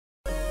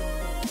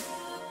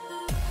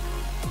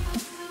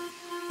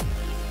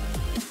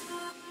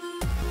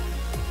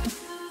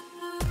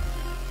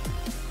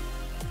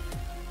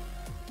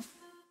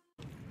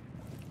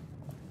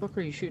fuck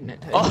are you shooting at?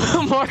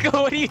 Oh, Marco,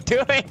 what are you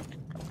doing?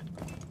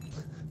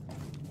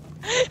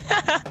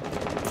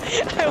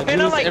 I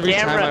went on my every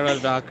camera. time I run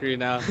Valkyrie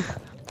now.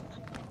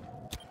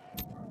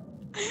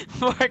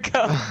 Marco,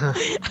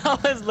 I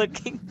was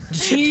looking.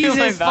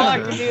 Jesus fuck,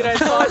 Valkyrie. dude! I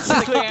saw it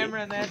through the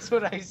camera, and that's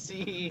what I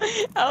see.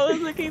 I was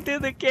looking through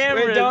the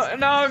cameras. Wait,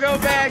 no, go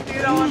back, dude.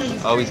 I want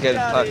to. Oh, he's getting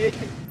fucked.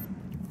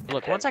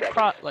 Look, once I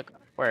cross, look,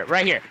 where?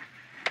 Right here.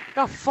 Look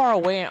how far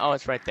away. Oh,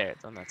 it's right there.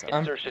 It's on that side.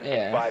 Insertion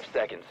in 5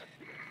 seconds.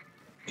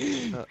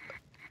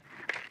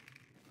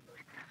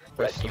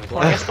 Rescue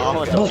I guess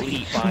all of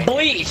Bleach.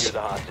 Bleach. the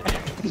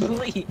hostage.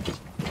 Bleach.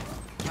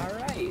 All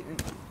right.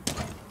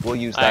 We'll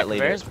use that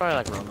later. Bear's probably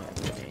like roaming.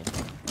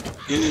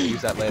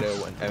 Use that later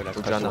when we'll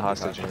put on the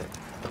hostage.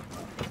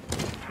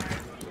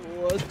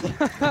 What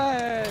the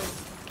heck?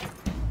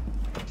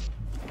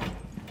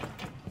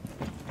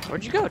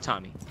 Where'd you go,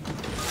 Tommy?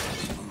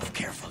 Move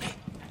carefully.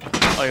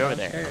 Oh, you're over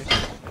there.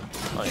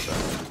 Oh, you're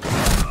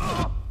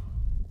right.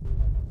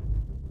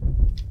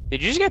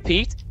 Did you just get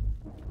peeked?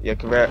 Yeah,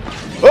 Kavera.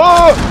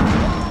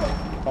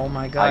 Oh! Oh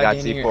my god. I got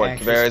Danny, you're C4.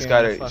 actually Kavera's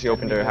got scaring the her. She fuck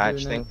opened out her of me by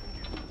hatch doing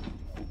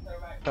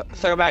thing.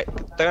 Throw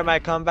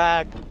back, come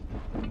back.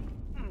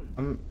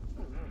 I'm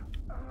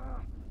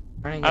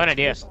I have an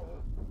idea.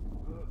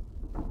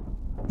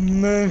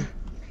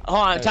 Hold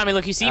on, Tommy.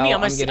 Look, you see me?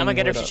 I'm gonna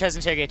get her if she tries to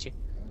interrogate you.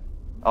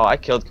 Oh, I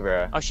killed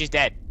Kavera. Oh, she's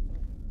dead.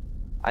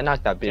 I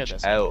knocked that Kill bitch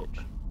this out.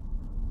 bitch.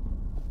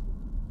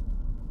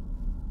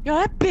 Yo,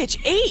 that bitch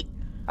ate.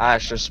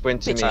 Ash, just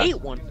sprint to Bitch me.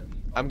 ate one.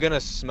 I'm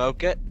gonna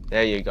smoke it,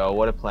 There you go.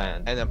 What a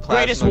plan. and then plasma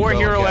Greatest war go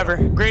hero get ever.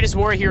 him. Greatest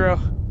war hero.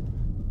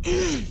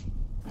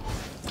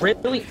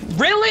 Really?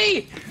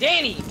 Really?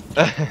 Danny!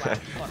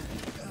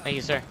 Thank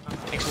you, sir.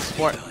 Thanks for the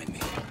support.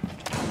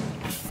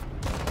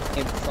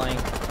 In flank.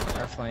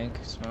 Our flank.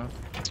 Smoke.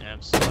 Yeah,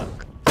 I'm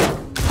stuck.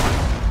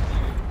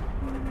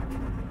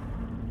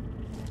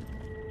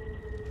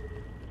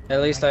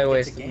 At least I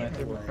wasted my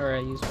turbo. Or I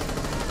used.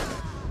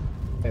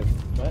 Wait,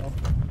 what?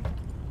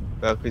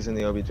 Valkyrie's in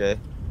the OBJ.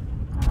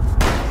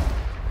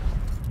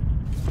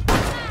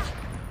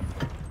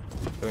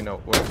 Do we know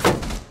where?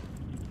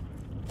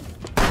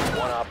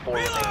 1 op 4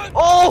 remaining.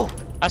 Oh!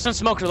 Last one's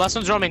smoke. Last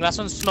one's roaming. Last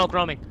one's smoke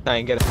roaming. I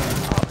ain't get it.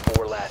 Op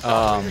 4 last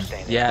operator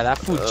standing. Yeah, that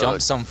fool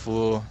jumped some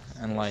fool,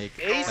 and like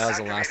that was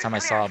the last time I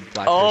saw a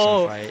black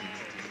Oh. person fight.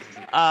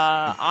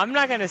 I'm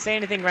not gonna say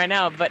anything right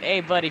now, but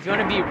hey, bud, if you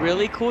want to be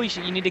really cool,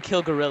 you need to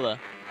kill Gorilla.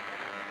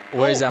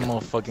 Where's that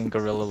motherfucking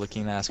gorilla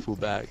looking ass fool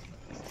back?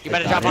 You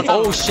better drop on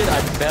top. Oh shit, I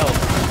fell.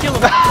 Kill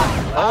him.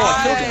 Oh,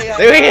 I killed him.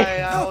 There we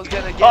I was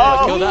gonna get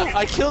Oh. Killed that.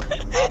 I killed.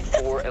 Op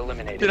 4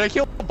 eliminated. Did I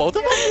kill both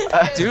of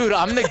them? Dude,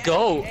 I'm the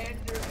GOAT.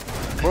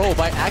 Bro,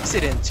 by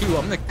accident too.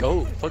 I'm the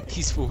GOAT. Fuck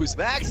these fools.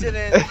 By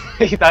accident.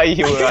 He thought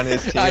you were on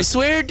his team. I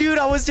swear, dude,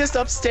 I was just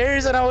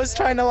upstairs and I was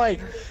trying to like,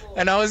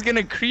 and I was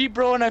gonna creep,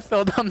 bro, and I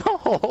fell down the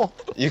hole.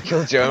 You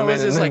killed German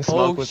was and just then like, Smoke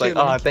oh, was shit, like,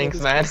 let me oh, kill thanks,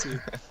 this man. pussy.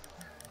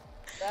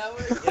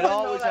 It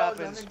always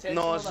happens.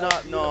 No, it's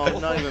not. No,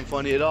 it's not even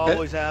funny. It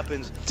always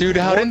happens. Dude,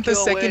 how One didn't the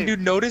kill second away.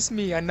 dude notice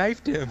me? I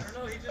knifed him.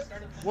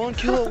 1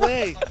 kill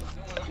away.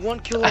 1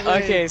 kill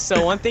away. Okay,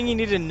 so one thing you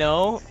need to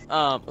know,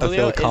 I Julio, feel is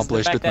the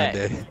accomplished fact with my that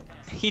day.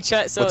 he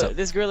tries. So What's up?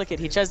 this gorilla kid,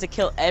 he tries to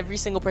kill every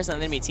single person on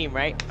the enemy team,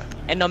 right?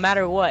 And no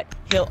matter what,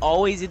 he'll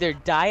always either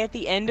die at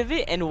the end of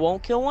it and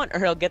won't kill one, or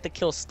he'll get the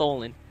kill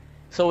stolen.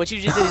 So what you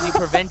just did is you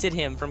prevented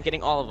him from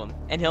getting all of them,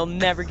 and he'll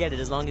never get it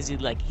as long as he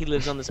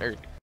lives on this earth.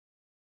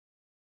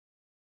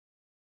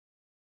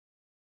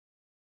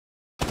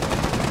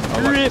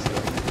 Rip.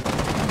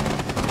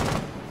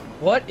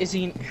 What is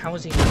he? How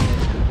is he?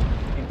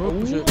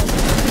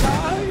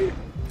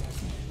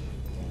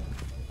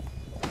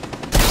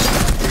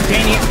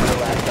 Danny,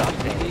 Last stop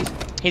standing.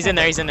 he's in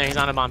there. He's in there. He's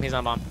on a bomb. He's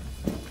on a bomb.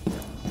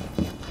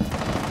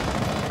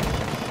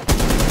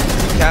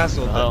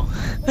 Castle. Oh,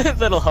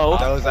 little hoe.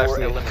 That was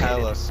actually eliminated.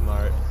 hella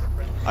smart.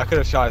 I could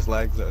have shot his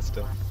legs though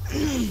still.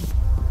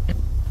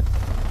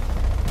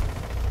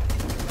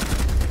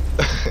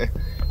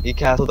 He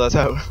castled us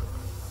out.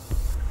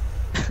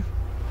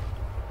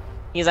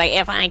 He's like,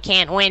 if I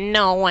can't win,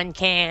 no one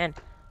can.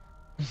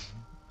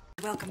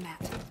 Welcome, Matt.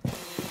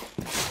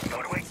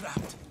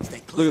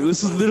 Look,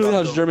 this is literally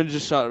how German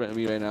just shot at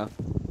me right now.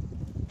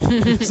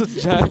 It's a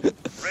giant,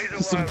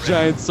 some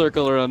giant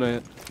circle around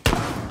it.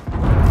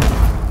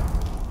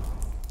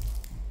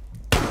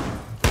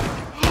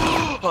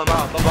 I'm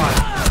out.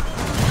 Bye-bye.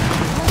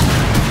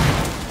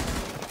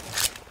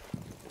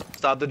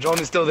 Stop. The drone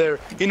is still there.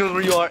 He knows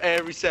where you are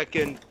every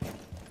second.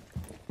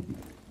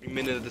 Every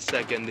minute of the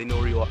second, they know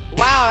where you are.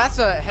 Wow, that's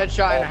a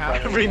headshot and a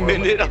half. Every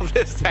minute of the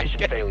Mission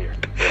second. failure.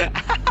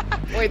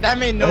 Wait, that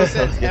made no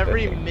sense.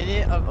 Every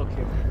minute of.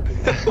 Okay.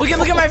 Look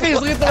at my face.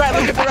 Look at the right.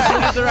 Look at the right.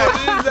 Look at the right.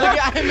 Look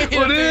at I made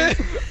a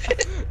face.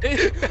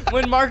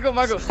 When Marco,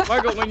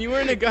 when you were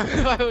in a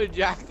gunfight with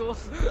Jackal,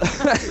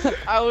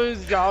 I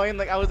was drawing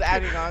like I was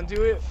adding on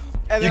to it,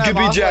 and then You I could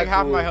be lost like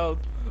half Jackal. my health.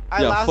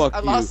 I Yeah,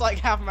 fuck lost you. like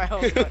half my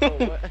health. Like,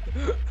 oh,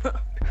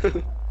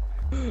 what?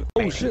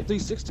 Oh shit,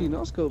 360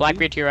 no scope.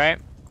 Blackbeard to your right.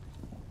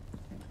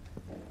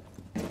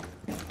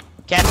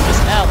 Catch this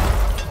L.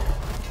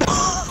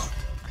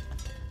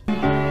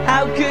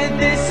 How could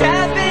this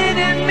happen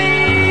to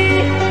me?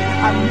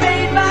 I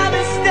made my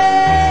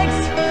mistakes,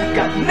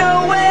 got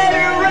nowhere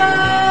to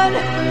run.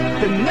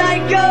 The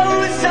night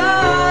goes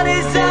on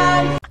as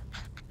I'm.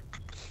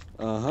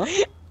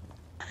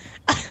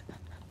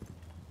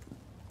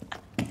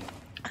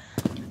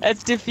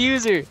 That's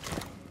Diffuser.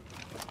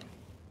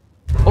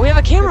 Oh, we have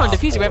a camera on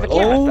Diffuser. We have a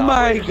camera. Oh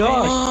my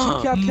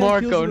gosh.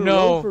 Marco,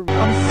 no.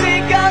 I'm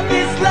sick of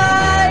this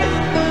life.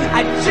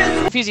 I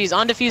just. Diffuser, he's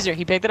on Diffuser.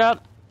 He picked it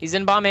up. He's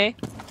in bomb A.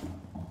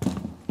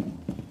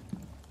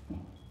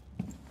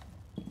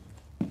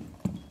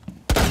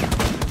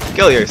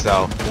 Kill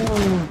yourself.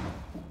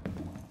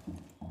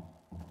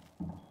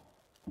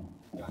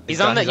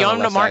 He's on the. You want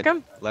him to mark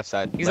him? Left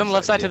side. He's on the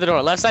left side to the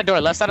door. Left side door.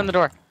 Left side on the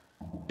door.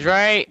 He's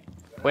right.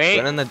 Wait.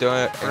 Run in the door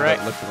and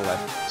Right. look to the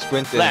left.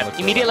 Sprint in. Left.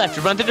 Immediate left.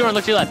 Run to the door and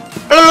look to your left.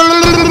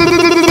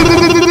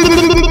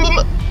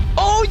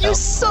 Oh, you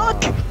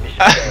suck!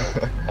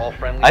 All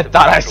friendlies I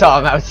thought I saw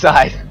him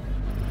outside.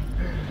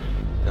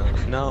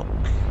 No.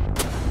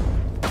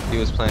 He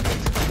was planting.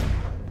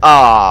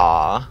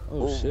 Ah.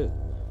 Oh shit.